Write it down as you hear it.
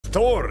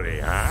story,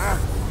 huh?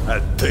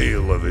 A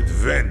tale of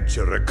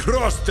adventure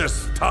across the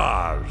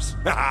stars.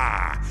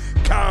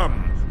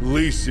 Come,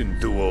 listen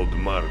to old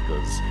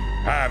Marcus.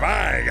 Have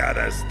I got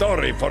a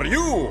story for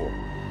you?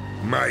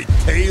 My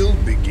tale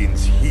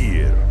begins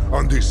here,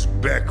 on this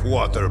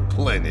backwater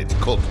planet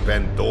called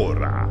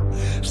Pandora.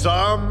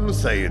 Some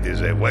say it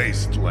is a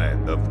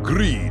wasteland of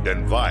greed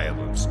and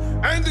violence,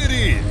 and it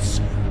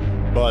is.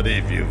 But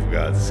if you've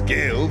got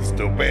skills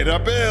to pay the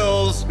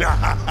bills,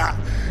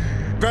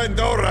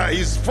 Pandora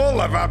is full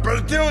of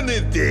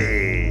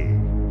opportunity.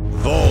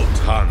 Vault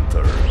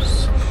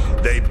Hunters.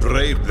 They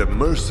brave the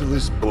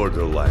merciless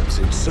Borderlands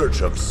in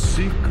search of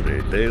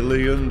secret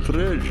alien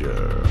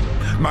treasure.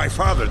 My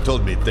father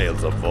told me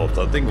tales of vault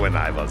hunting when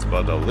I was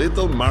but a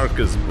little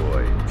Marcus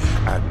boy.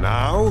 And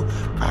now,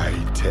 I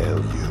tell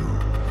you.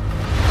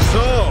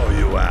 So,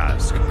 you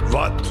ask,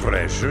 what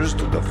treasures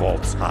do the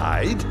vaults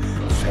hide?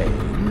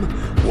 Fame?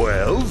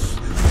 Wealth?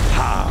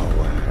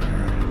 Power?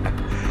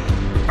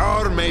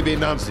 Or maybe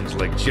nonsense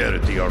like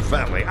charity or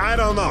family. I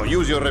don't know.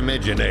 Use your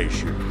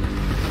imagination.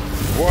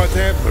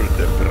 Whatever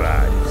the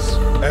prize,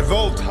 a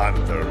Vault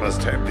Hunter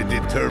must have the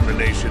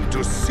determination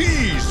to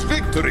seize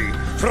victory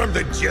from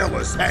the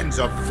jealous hands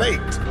of fate.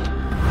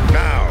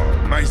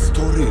 Now, my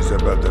story is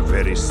about a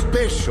very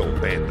special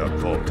band of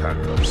Vault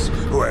Hunters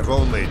who have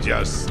only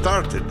just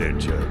started their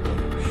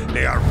journey.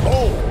 They are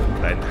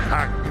bold and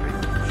hungry.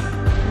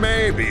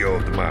 Maybe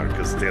old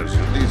Marcus tells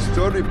you this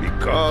story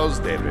because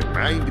they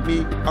remind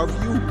me of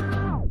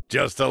you.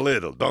 Just a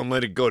little, don't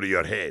let it go to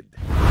your head.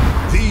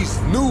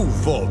 These new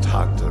Vault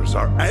Hunters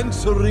are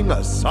answering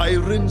a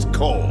siren's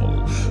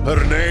call.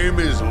 Her name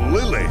is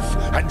Lilith,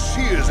 and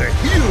she is a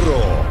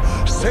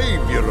hero,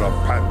 savior of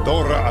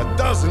Pandora a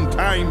dozen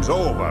times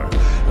over.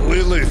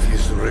 Lilith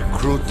is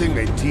recruiting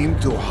a team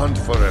to hunt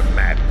for a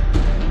map.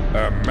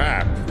 A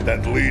map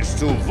that leads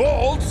to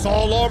vaults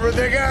all over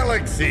the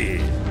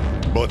galaxy.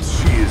 But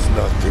she is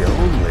not the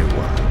only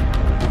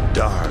one.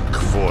 Dark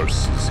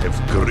forces have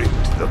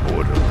gripped the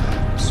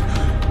Borderlands.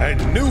 A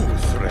new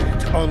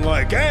threat,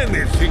 unlike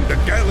anything the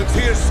galaxy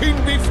has seen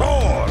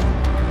before.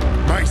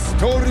 My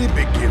story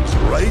begins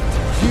right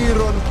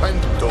here on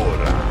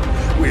Pandora,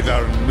 with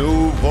our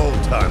new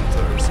Vault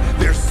Hunters,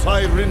 their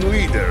siren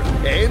leader,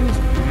 and,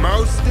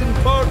 most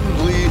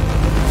importantly,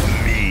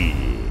 me.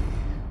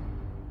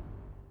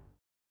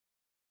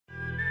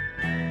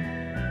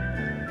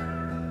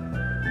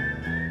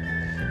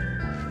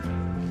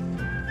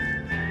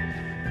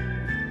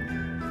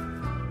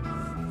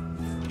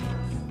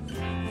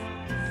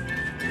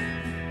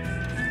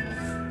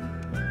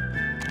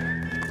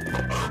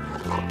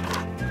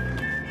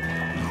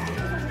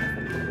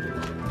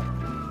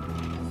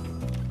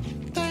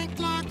 Think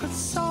like a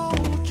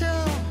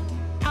soldier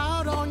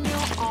out on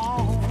your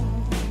own.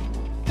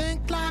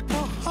 Think like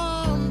a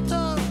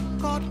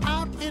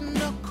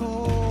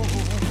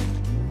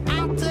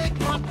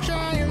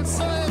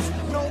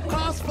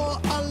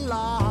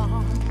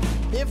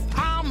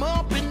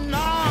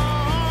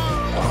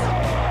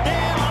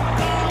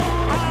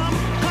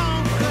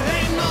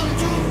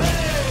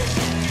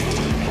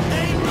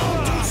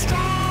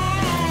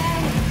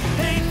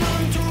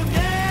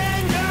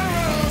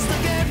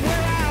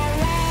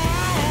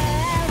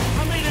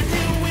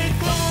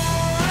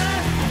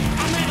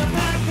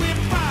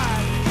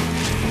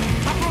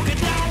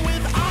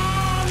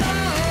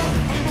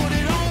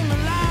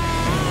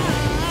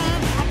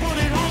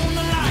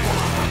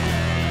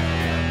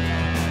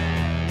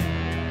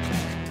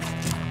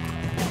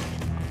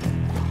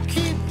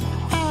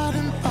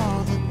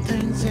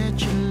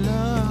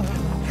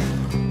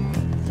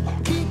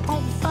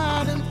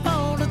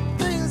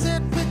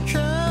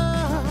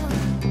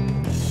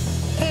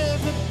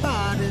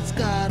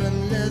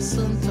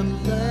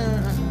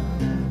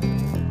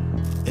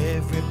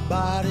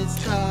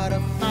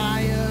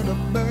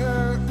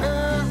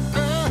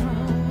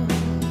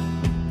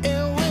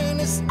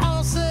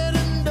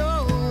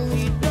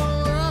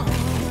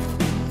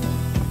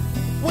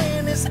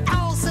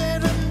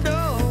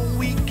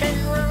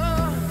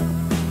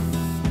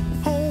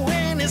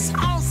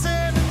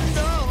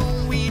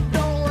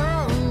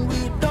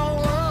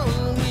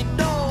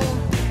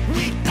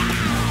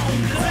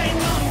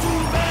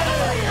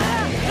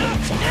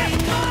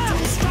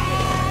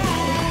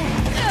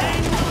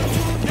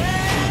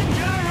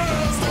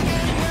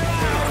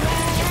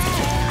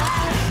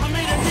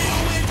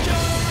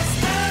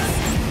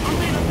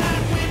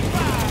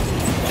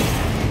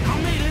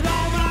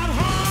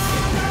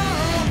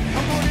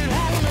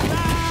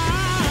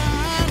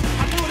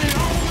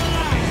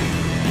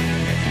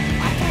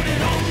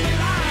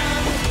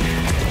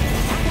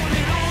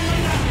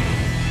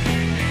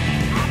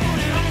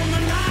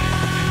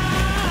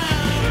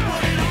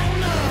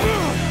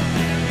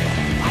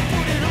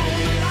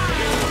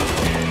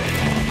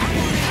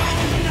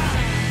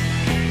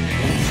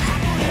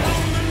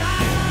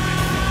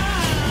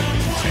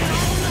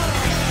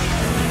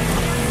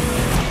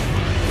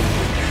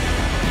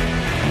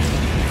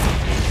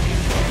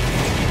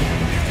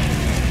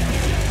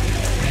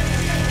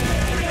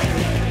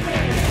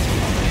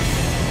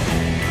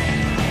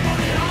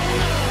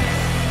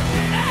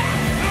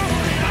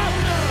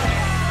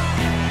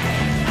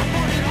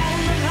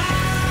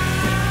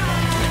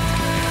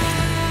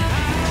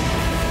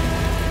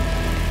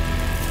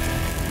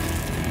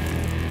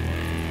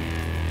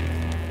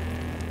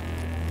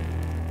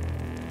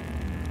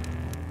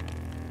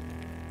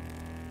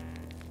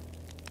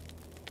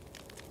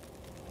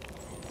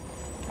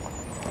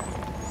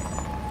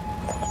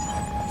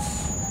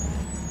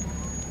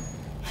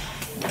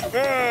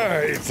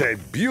It's a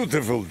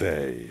beautiful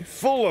day,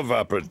 full of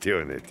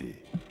opportunity.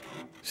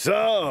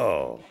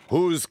 So,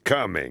 who's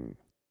coming?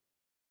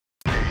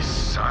 A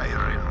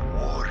siren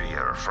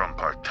warrior from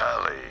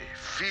Partali.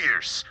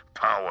 Fierce,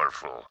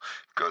 powerful.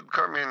 Could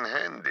come in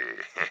handy.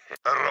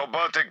 A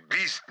robotic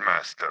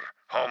beastmaster.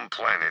 Home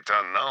planet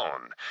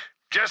unknown.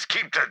 Just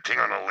keep that thing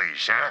on a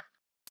leash, huh?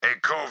 A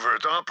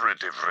covert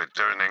operative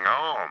returning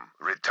home.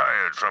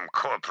 Retired from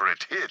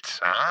corporate hits,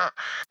 huh?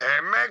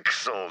 A mech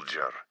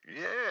soldier.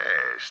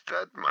 Yes,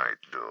 that might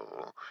do.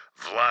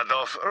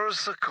 Vladov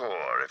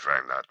Ursakor, if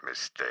I'm not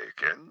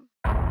mistaken.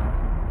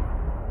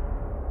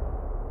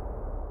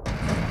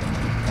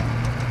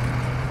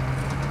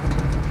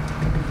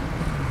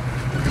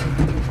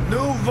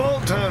 New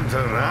Vault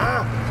Hunter,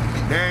 huh?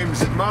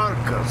 Name's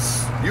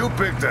Marcus. You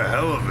picked a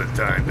hell of a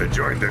time to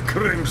join the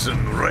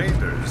Crimson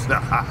Raiders.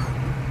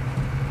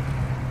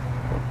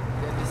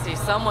 See,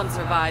 someone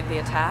survived the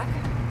attack.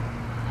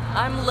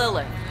 I'm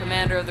Lilith,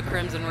 commander of the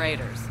Crimson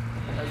Raiders.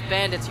 Those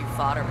bandits you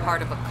fought are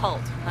part of a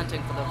cult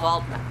hunting for the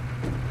vault map.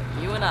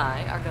 You and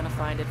I are gonna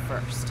find it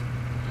first.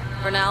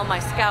 For now, my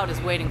scout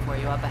is waiting for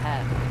you up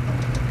ahead.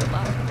 Good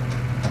luck.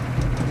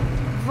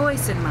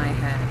 Voice in my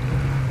head.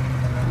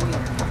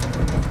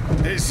 Weird.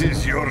 This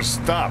is your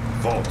stop,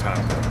 Vault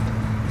Hunter.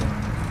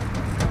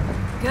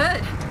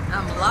 Good.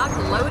 I'm locked,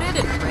 loaded,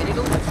 and ready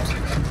to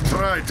loot.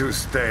 Try to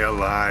stay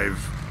alive.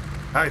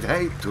 I'd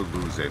hate to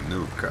lose a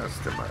new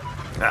customer.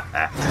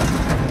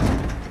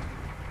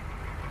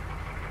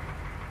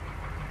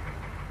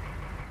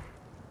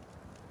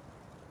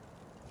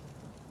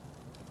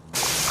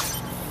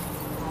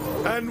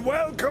 And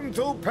welcome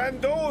to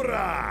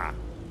Pandora!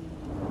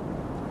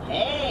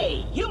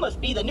 Hey, you must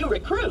be the new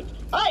recruit.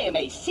 I am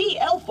a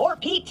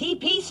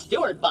CL4PTP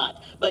steward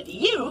bot, but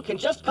you can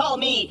just call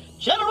me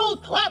General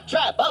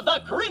Claptrap of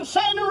the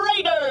Crimson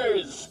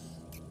Raiders!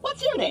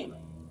 What's your name?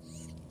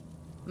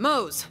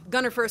 Mose,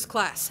 Gunner First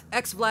Class,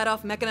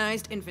 ex-Vladov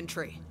Mechanized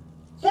Infantry.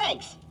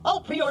 Thanks.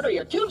 I'll pre-order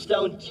your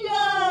tombstone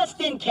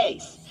just in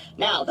case.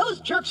 Now,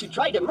 those jerks who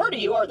tried to murder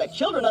you are the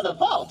Children of the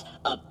Vault,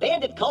 a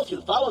bandit cult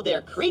who follow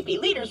their creepy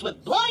leaders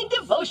with blind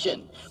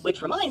devotion.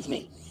 Which reminds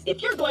me,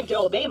 if you're going to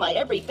obey my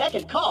every beck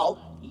and call,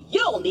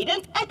 you'll need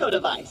an echo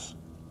device.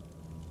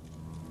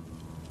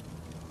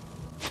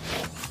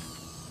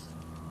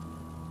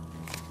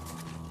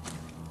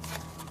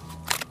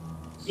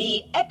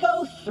 The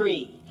Echo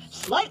 3.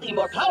 Slightly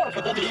more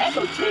powerful than the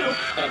Echo 2,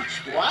 and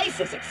twice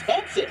as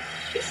expensive.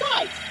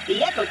 Besides,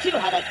 the Echo 2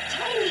 had a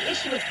tiny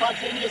issue with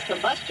spontaneous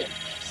combustion,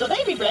 so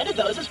they rebranded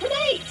those as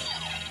grenades.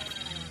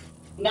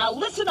 Now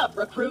listen up,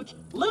 recruit.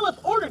 Lilith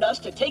ordered us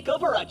to take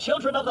over a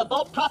Children of the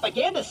Vault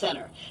propaganda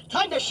center.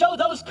 Time to show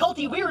those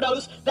culty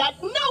weirdos that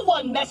no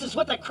one messes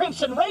with the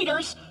Crimson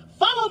Raiders.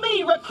 Follow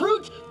me,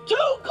 recruit,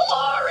 to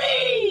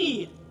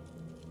glory!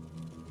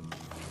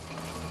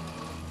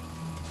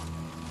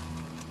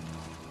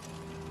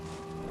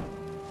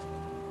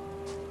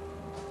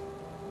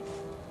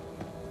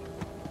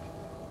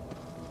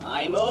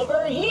 I'm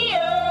over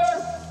here!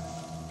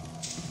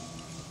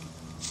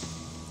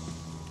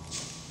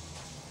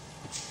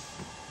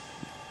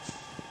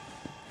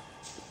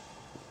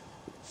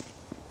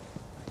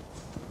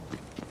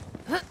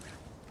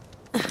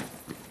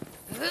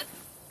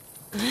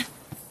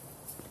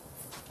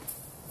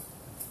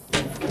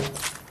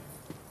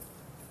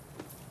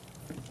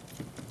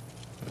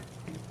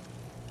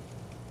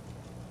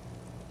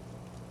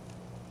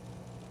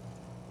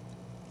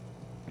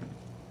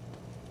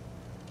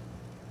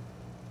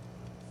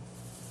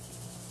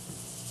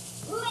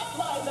 Let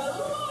my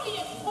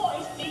melodious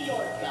voice be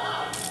your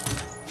guide!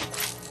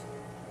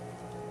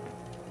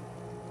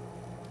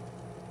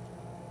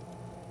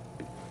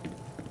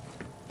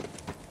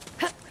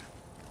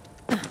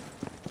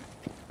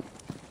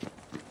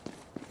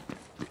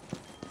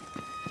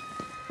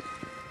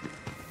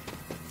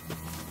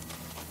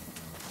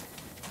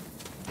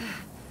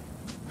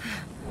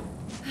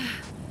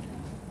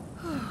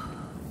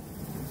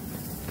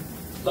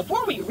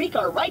 Before we wreak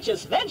our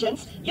righteous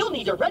vengeance, you'll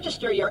need to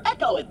register your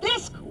Echo at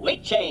this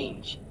quick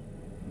change.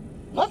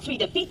 Once we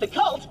defeat the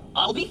cult,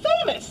 I'll be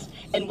famous.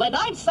 And when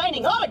I'm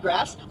signing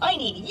autographs, I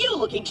need you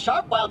looking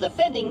sharp while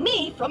defending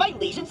me from my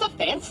legions of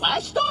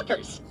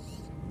fans/stalkers.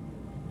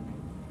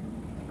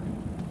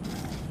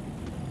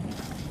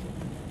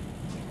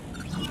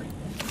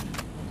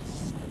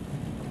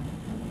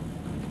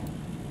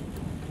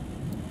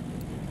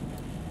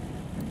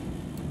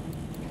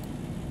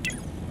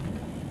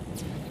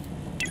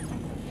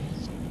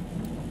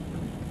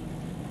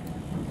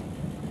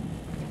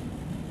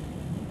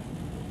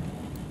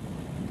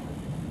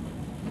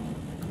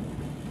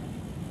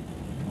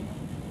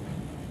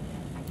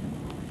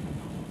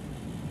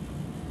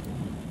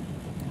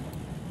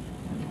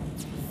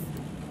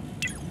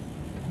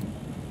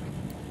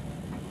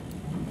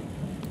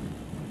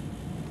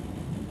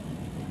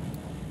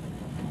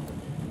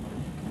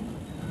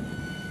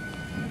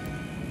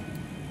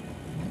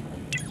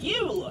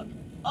 You look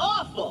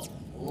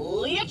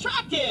awfully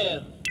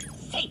attractive!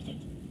 Saved it.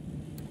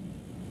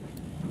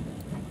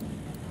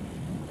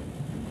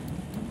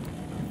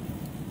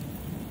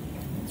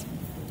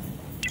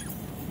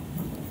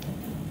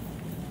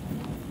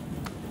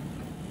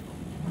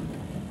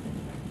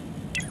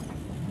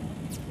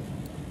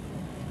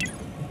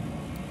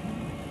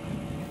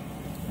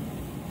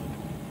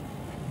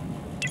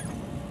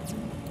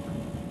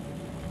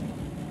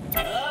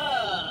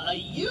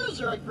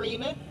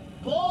 agreement?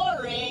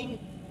 Boring.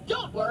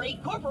 Don't worry,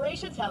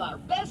 corporations have our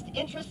best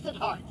interests at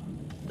heart.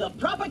 The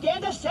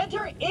propaganda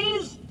center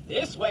is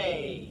this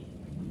way.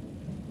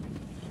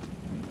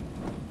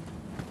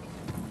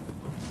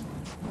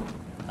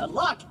 A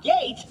locked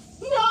gate?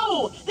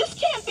 No! This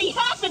can't be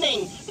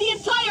happening! The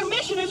entire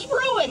mission is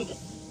ruined!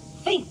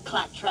 Think,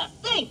 Claptrap,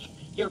 think!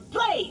 You're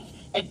brave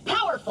and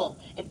powerful,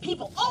 and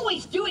people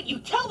always do what you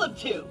tell them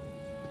to!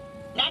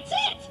 That's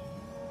it!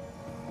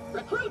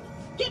 Recruit,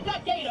 get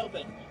that gate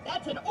open!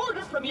 That's an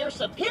order from your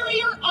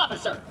superior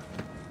officer!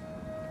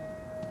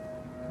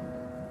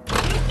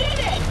 You did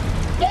it!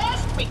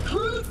 Best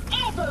recruit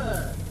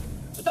ever!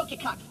 But don't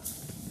get cocky.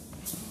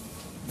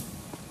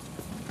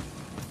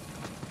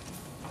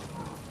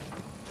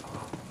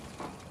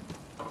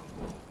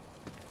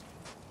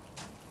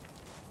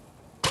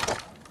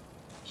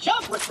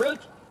 Jump, recruit!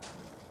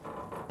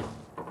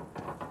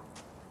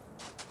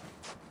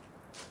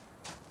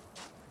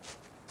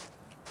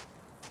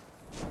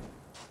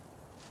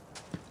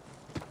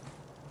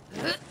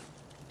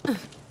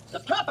 The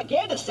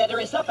propaganda center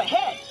is up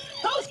ahead.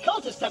 Those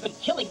cultists have been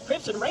killing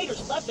Crimson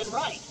Raiders left and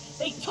right.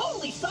 They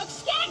totally suck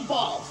skag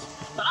balls.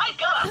 But I've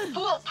got a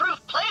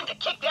foolproof plan to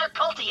kick their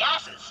culty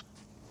asses.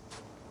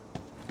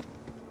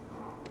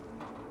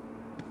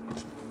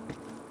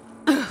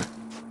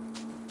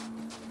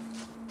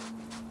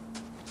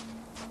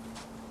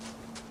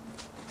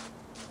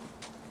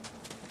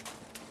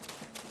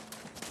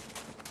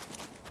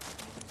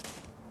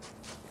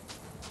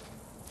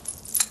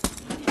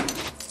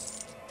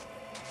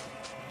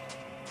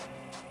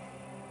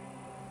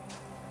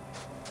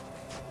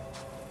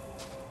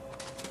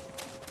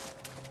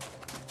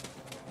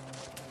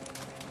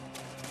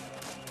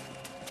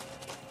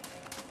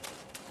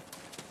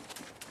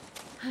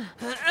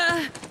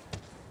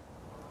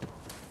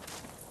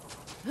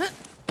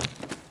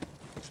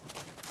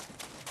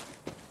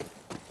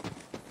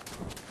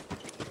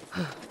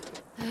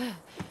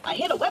 I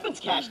hit a weapons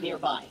cache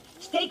nearby.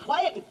 Stay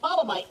quiet and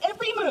follow my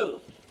every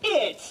move.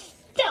 It's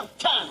stealth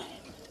time!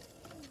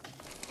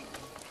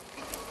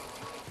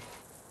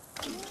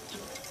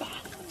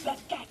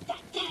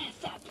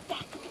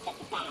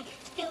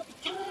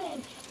 Stealth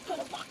time!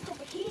 Gonna walk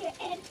over here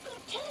and it's gonna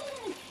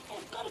turn! And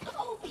I'm gonna go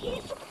over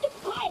here super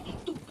duper quiet!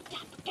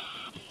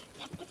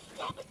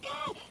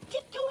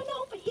 Tiptoeing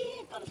over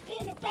here, gonna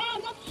spin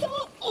around, I'm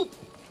so... Oh!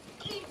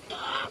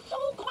 So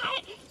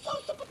quiet! So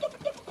super duper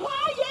duper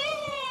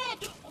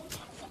quiet! Oh,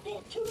 that's a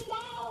bit too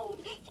loud!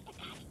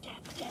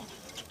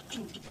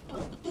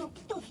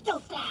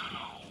 Stealth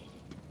slide!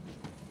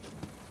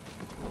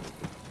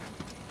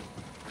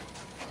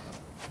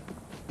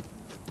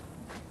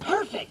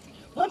 Perfect!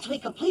 Once we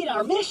complete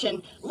our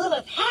mission,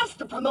 Lilith has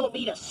to promote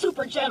me to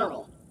Super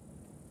General.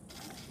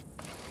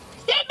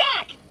 Stand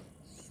back!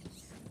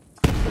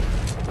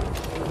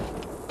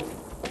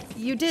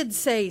 You did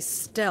say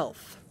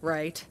stealth,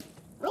 right?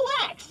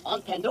 Relax!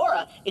 On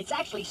Pandora, it's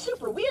actually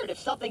super weird if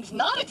something's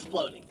not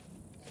exploding.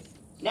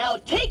 Now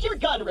take your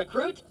gun,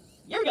 recruit.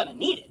 You're gonna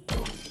need it.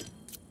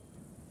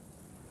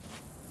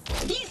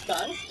 These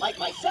guns, like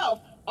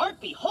myself, aren't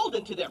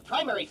beholden to their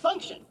primary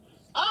function.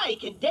 I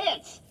can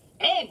dance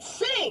and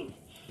sing.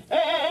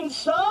 And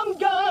some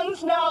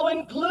guns now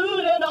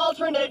include an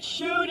alternate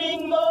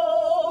shooting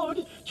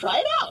mode. Try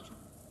it out.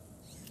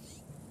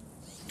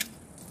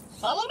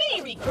 Follow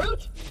me,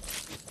 recruit.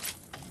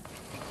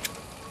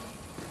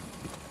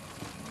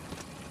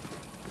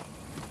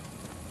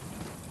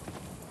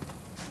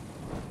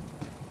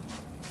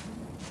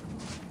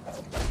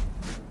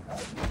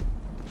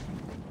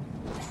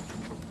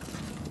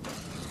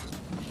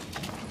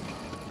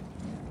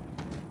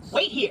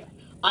 Wait here.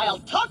 I'll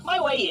talk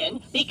my way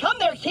in, become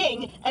their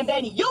king, and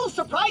then you'll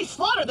surprise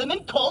slaughter them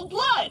in cold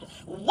blood.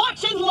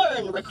 Watch and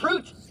learn,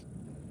 recruit.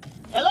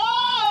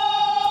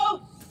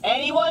 Hello?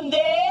 Anyone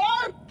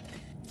there?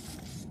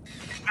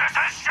 This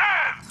is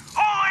Shiv,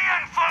 holy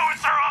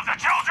influencer of the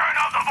children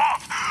of the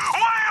vault.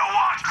 What do you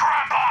want,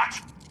 Crampot?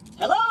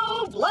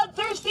 Hello,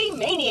 bloodthirsty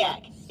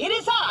maniac. It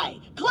is I,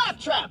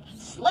 Claptrap,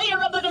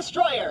 Slayer of the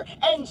Destroyer,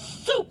 and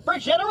Super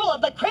General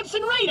of the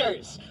Crimson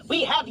Raiders.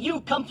 We have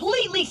you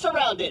completely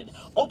surrounded.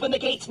 Open the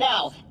gates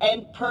now,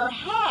 and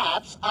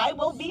perhaps I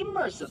will be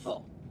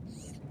merciful.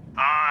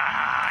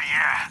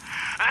 Yeah.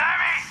 Let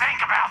me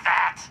think about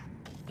that.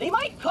 They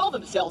might call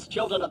themselves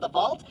Children of the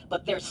Vault,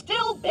 but they're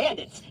still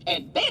bandits,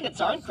 and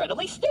bandits are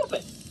incredibly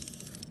stupid.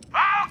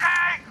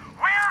 Okay,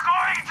 we're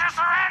going to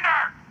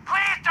surrender.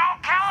 Please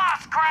don't kill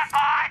us,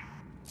 Crampot.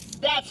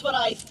 That's what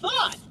I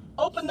thought.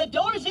 Open the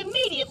doors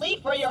immediately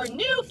for your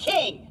new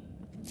king.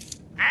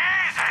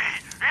 Easy.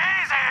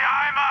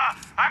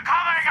 I'm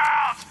coming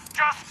out.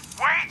 Just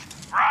wait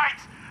right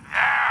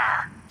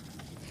there.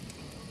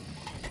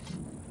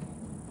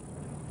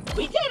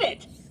 We did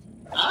it!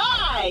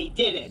 I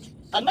did it!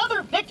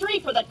 Another victory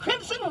for the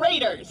Crimson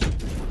Raiders!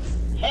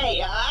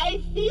 Hey,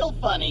 I feel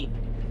funny.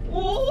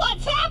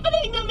 What's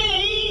happening to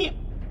me?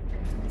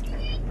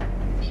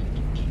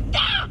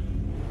 Ah!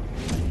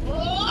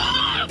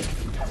 Ah!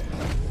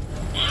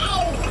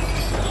 Ow!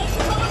 My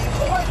stomach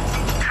hurts!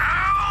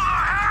 Kill the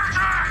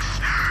heretics!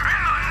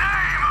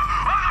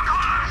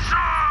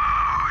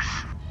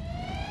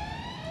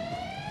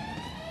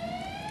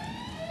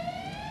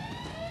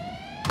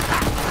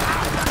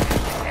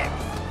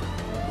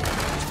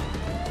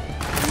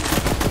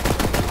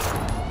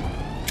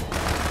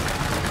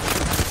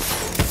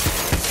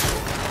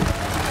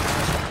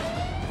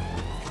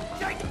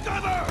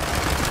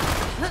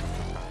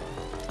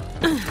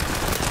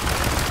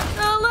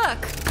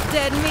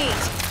 red meat.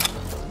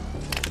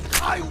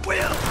 I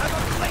will have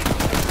a place.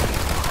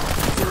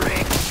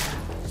 Drink!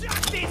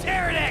 Shock these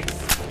heretics!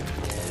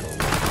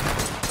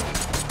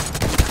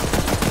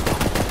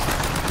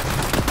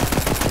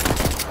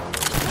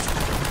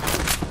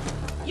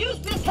 Use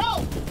this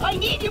help! I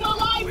need you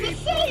alive to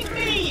save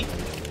me!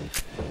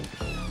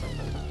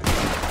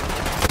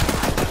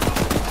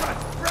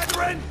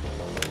 Brethren!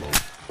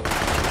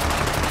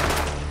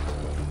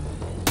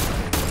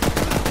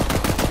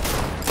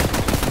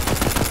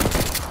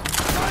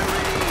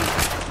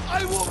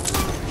 I will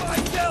prove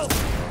myself!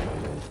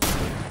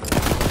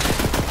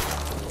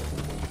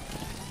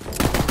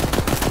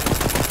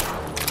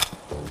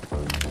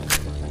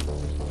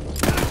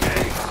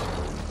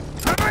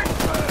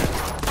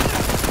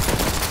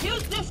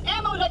 Use this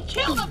ammo to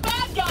kill the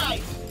bad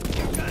guys!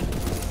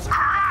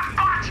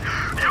 Crap,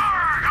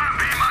 you're gonna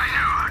be my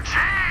new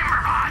chamber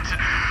bot!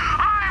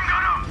 I'm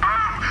gonna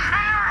boom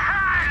in your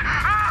head!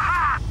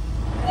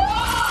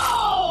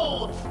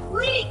 Whoa!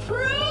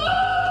 Recruit!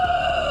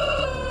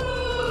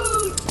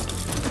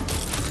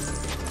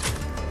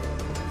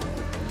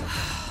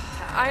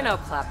 I know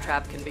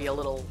Claptrap can be a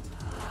little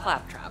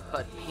claptrap,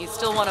 but he's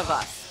still one of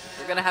us.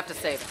 We're gonna have to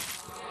save him.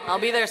 I'll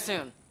be there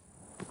soon.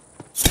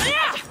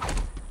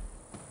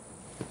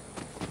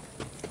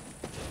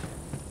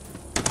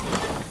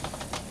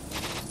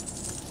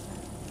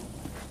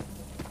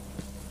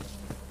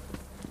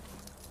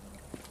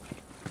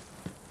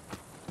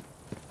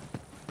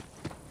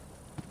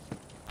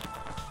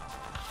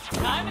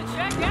 Time to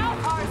check out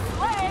our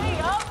sleigh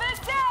of the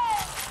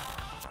day!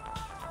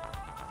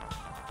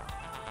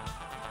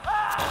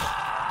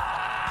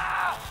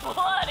 Ah!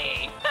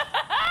 Bloody!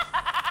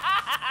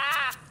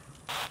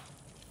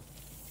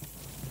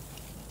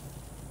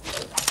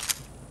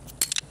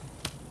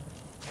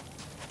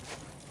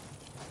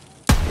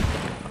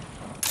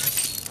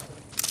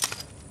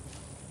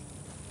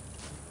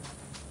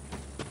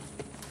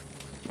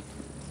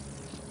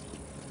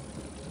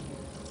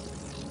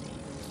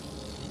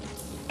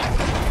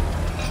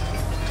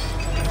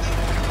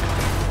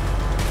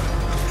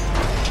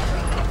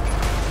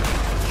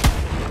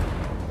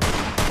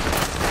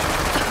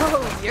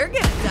 Oh, you're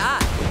gonna die.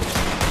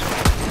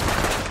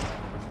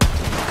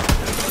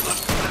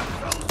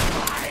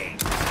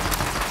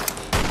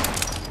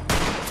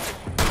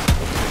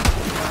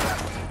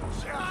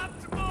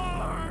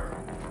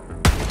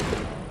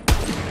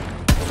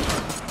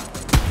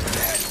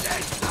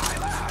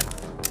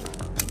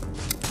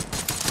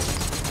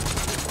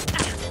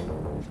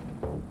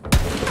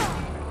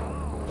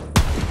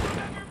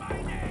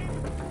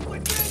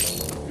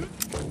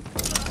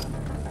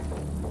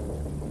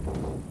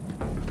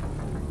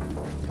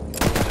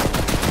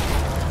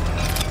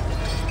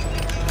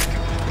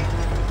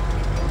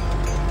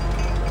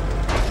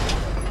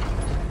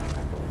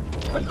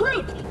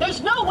 Recruit!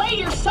 There's no way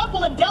your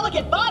supple and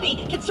delicate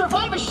body can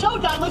survive a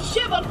showdown with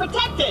Shiv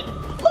unprotected!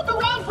 Look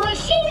around for a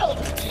shield!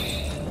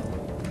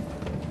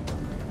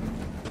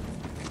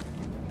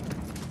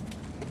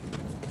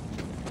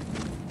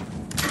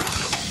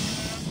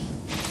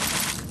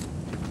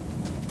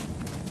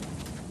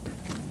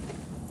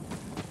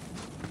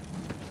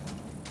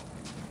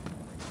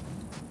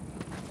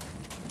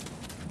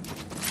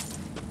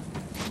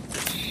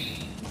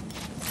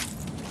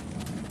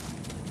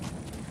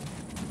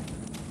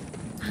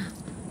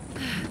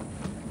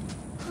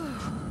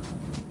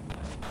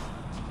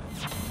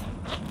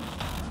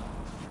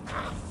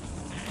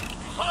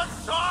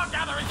 Buzzsaw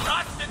gathering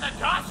dust in the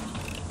dust?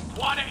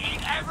 Want to eat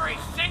every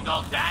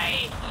single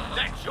day?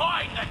 Then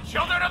join the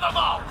Children of the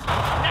Vault,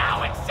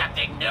 now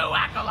accepting new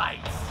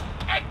acolytes.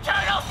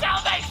 Eternal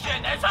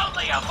salvation is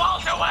only a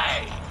vault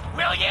away.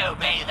 Will you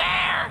be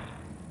there?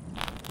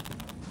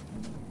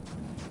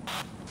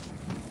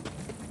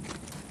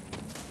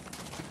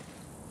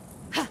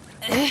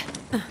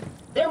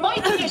 There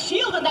might be a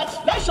shield in that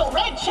special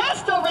red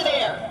chest over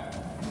there!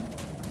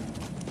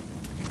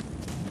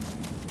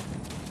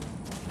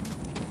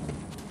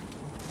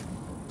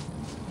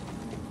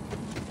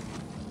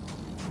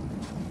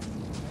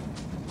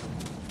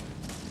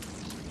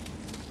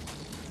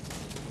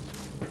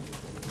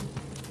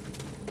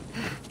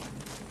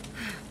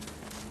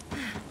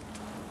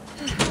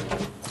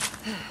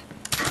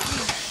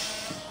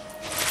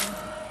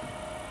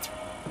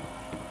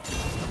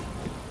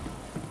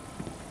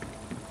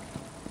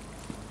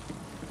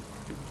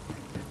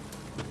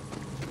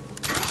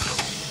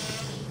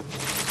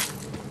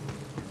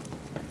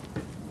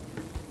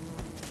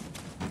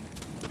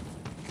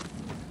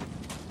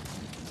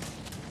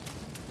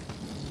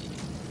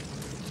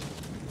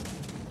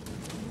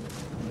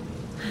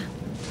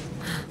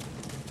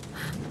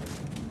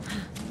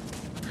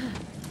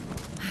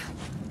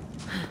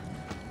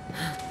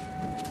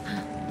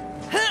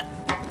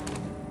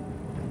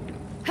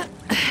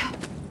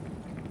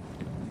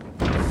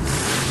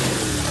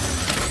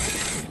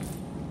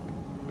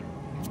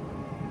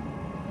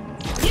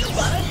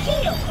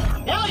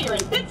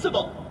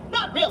 invincible.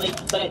 Not really,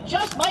 but it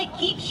just might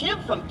keep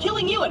Shiv from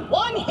killing you in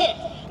one hit.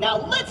 Now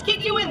let's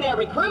get you in there,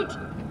 recruit.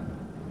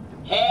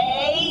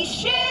 Hey,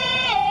 Shiv!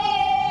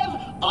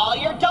 All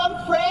your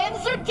dumb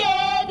friends are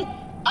dead!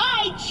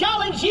 I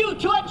challenge you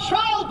to a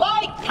trial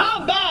by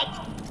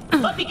combat!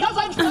 But because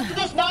I'm stuck to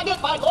this magnet,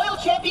 my loyal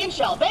champion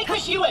shall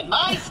vanquish you in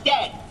my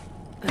stead.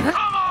 Come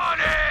on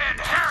in,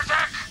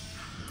 heretic!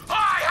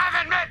 I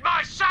haven't met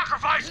my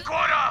sacrifice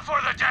quota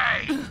for the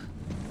day!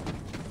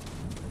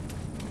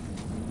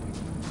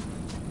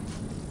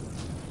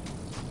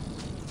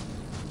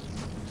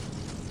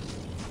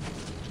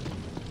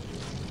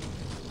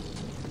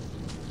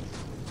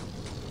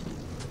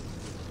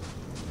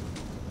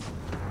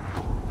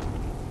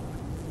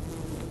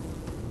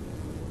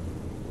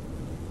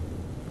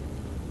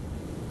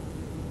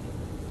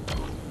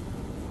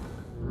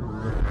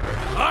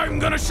 I'm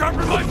gonna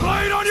sharpen my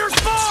blade on your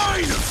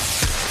spine!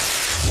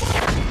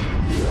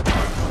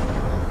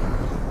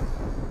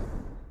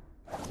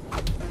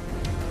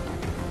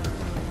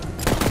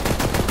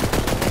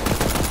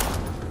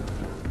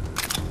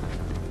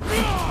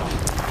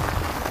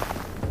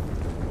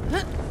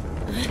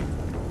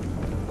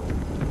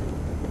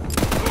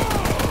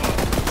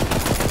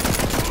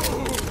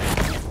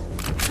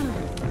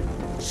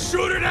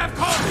 Shouldn't have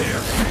come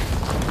here!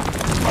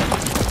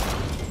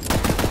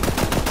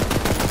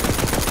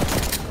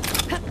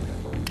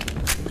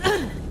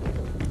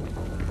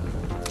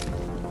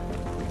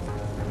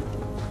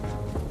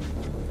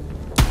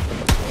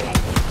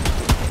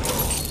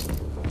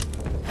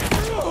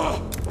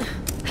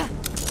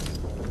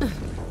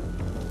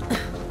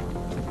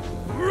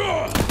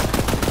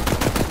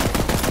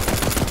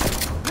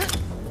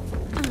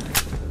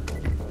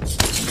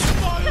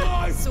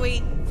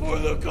 Sweet. For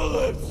the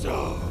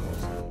Calypso!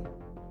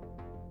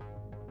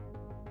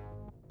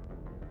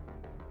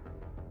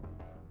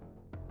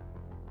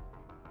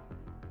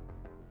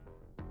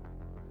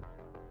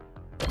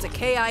 It's a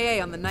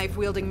KIA on the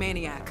knife-wielding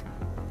maniac.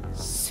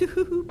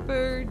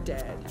 Super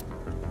dead.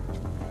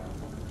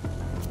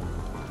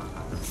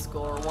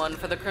 Score 1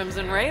 for the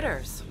Crimson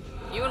Raiders.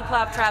 You and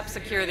Claptrap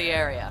secure the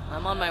area.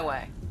 I'm on my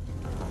way.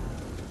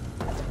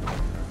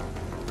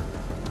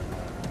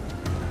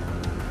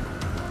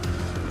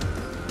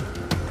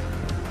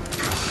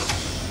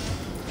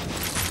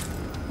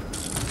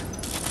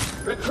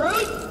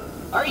 Recruit?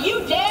 Are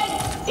you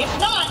dead? If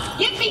not,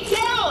 get me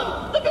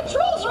down! The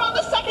controls are on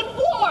the second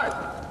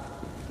floor!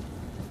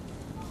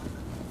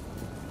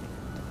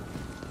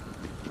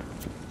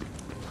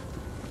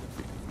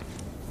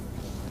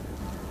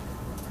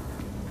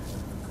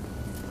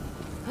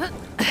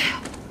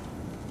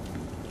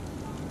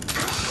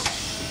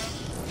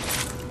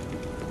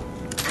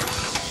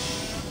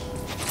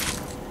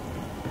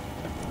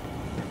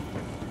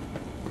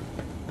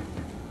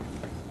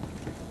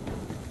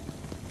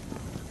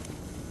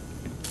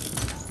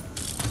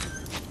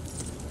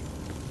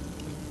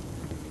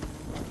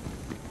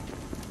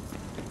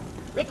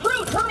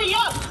 Recruit, hurry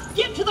up!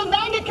 Get to the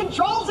magnet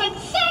controls and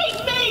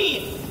save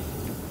me!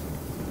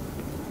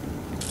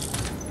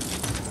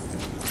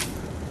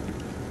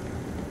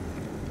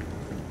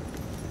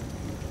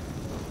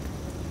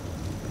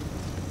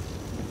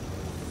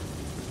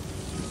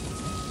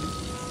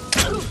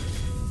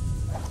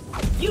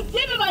 You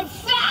did it! I'm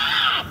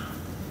sad!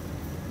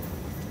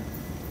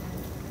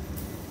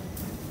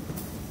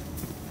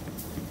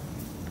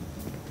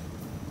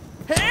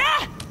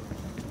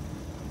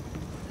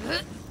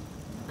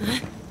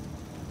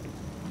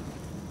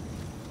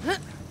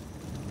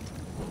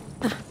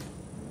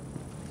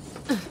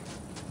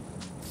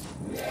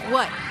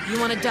 What? You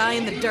want to die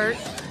in the dirt?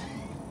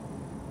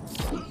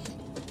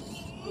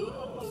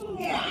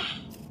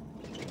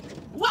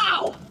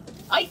 Wow!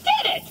 I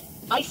did it!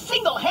 I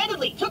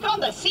single-handedly took on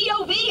the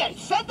COV and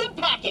sent them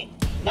packing.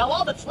 Now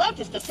all that's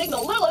left is to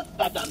signal Lilith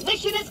that the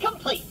mission is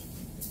complete.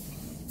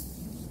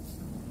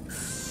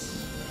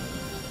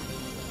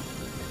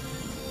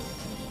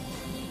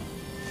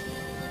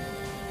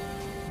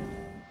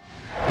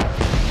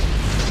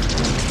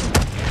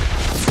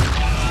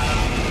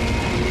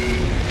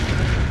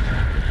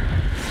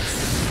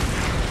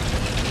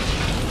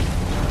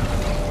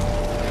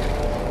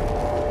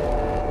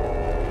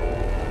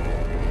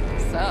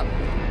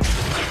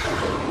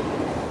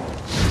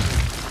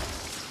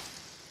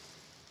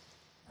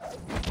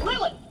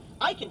 Lilith,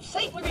 I can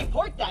safely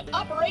report that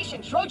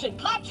Operation Trojan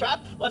Claptrap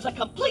was a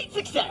complete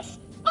success.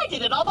 I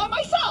did it all by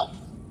myself.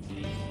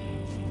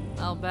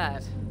 I'll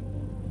bet.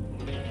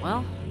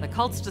 Well, the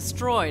cult's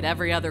destroyed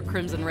every other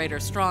Crimson Raider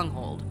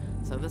stronghold,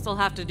 so this'll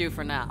have to do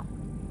for now.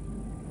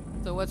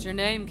 So what's your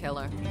name,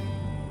 killer?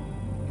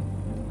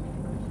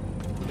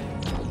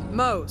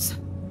 Mose.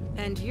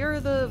 And you're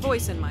the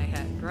voice in my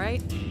head,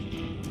 right?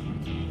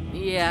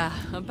 Yeah,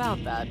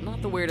 about that.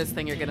 Not the weirdest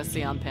thing you're gonna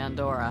see on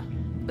Pandora.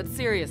 But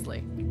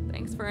seriously,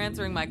 thanks for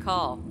answering my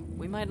call.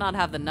 We might not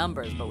have the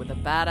numbers, but with a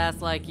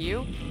badass like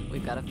you,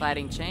 we've got a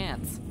fighting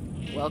chance.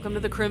 Welcome to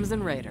the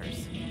Crimson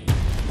Raiders.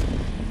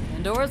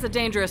 Pandora's a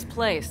dangerous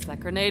place. That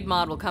grenade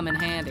mod will come in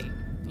handy.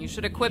 You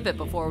should equip it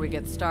before we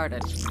get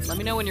started. Let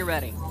me know when you're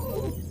ready.